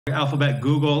Alphabet,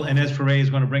 Google. Ines Ferre is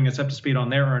going to bring us up to speed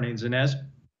on their earnings. Ines?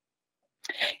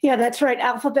 Yeah, that's right.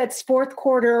 Alphabet's fourth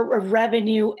quarter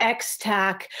revenue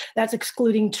ex-TAC, that's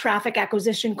excluding traffic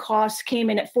acquisition costs,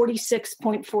 came in at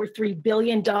 $46.43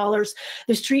 billion.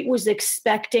 The street was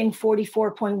expecting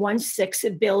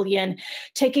 $44.16 billion.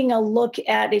 Taking a look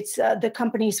at the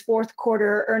company's fourth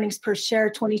quarter earnings per share,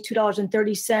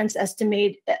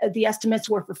 $22.30. The estimates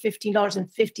were for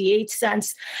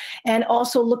 $15.58. And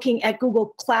also looking at Google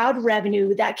Cloud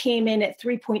revenue, that came in at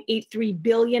 $3.83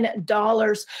 billion.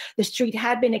 The street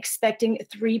had been expecting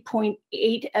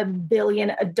 $3.8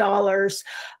 billion.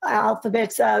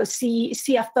 Alphabet's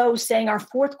CFO saying our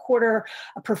fourth quarter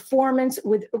performance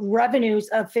with revenues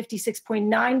of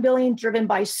 $56.9 billion, driven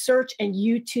by search and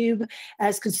YouTube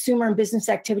as consumer and business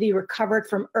activity recovered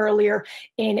from earlier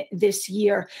in this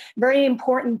year. Very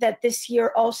important that this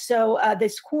year also,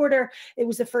 this quarter, it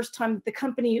was the first time the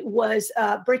company was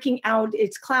breaking out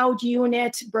its cloud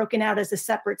unit, broken out as a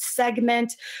separate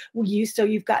segment. So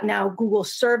you've got now Google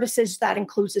Services, that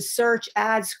includes the search,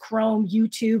 ads, Chrome,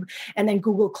 YouTube, and then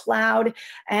Google Cloud.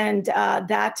 And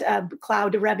that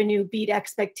cloud revenue beat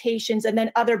expectations. And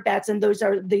then other bets, and those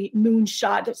are the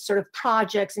moonshot sort of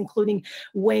projects, including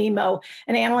Waymo.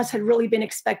 And analysts had really been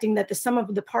expecting that the sum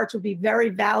of the parts would be very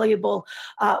valuable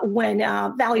when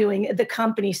valuing the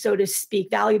company, so to speak,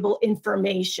 valuable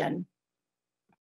information.